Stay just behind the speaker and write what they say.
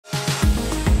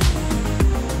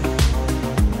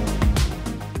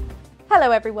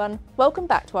Hello everyone, welcome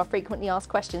back to our Frequently Asked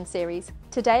Questions series.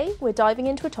 Today we're diving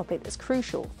into a topic that's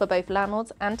crucial for both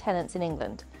landlords and tenants in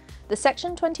England, the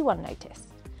Section 21 notice.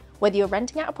 Whether you're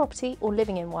renting out a property or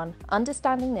living in one,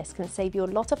 understanding this can save you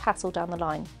a lot of hassle down the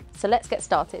line. So let's get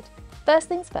started. First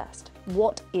things first,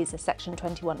 what is a Section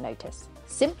 21 notice?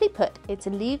 Simply put, it's a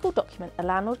legal document a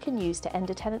landlord can use to end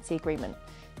a tenancy agreement.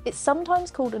 It's sometimes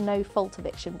called a no-fault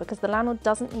eviction because the landlord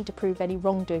doesn't need to prove any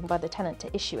wrongdoing by the tenant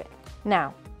to issue it.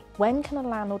 Now, when can a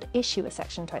landlord issue a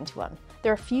Section 21?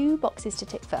 There are a few boxes to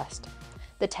tick first.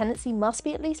 The tenancy must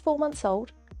be at least 4 months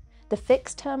old. The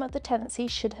fixed term of the tenancy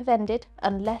should have ended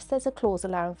unless there's a clause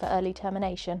allowing for early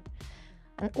termination.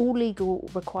 And all legal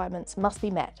requirements must be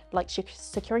met, like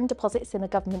securing deposits in a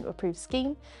government-approved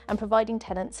scheme and providing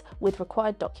tenants with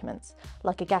required documents,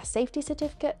 like a gas safety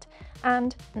certificate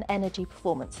and an energy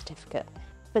performance certificate.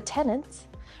 For tenants,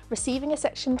 receiving a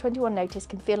Section 21 notice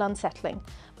can feel unsettling,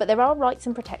 but there are rights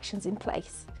and protections in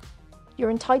place.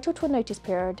 You're entitled to a notice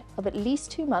period of at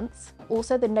least 2 months.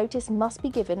 Also, the notice must be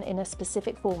given in a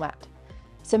specific format,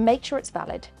 so make sure it's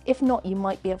valid. If not, you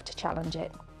might be able to challenge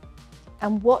it.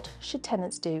 And what should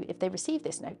tenants do if they receive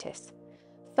this notice?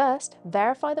 First,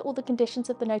 verify that all the conditions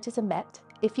of the notice are met.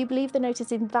 If you believe the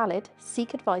notice is invalid,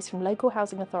 seek advice from local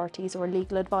housing authorities or a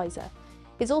legal advisor.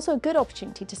 It's also a good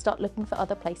opportunity to start looking for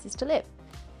other places to live,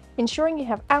 ensuring you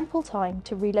have ample time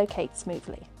to relocate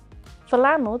smoothly. For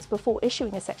landlords, before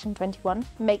issuing a Section 21,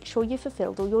 make sure you've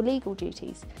fulfilled all your legal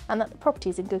duties and that the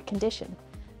property is in good condition.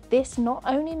 This not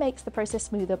only makes the process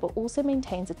smoother, but also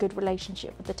maintains a good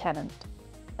relationship with the tenant.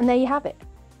 And there you have it.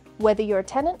 Whether you're a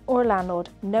tenant or a landlord,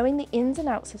 knowing the ins and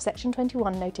outs of Section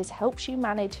 21 notice helps you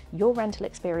manage your rental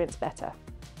experience better.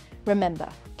 Remember,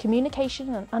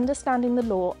 communication and understanding the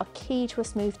law are key to a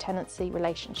smooth tenancy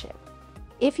relationship.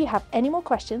 If you have any more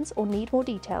questions or need more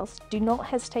details, do not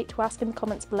hesitate to ask in the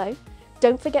comments below.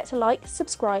 Don't forget to like,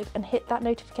 subscribe and hit that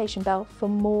notification bell for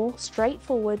more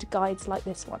straightforward guides like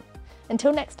this one.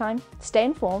 Until next time, stay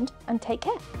informed and take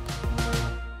care.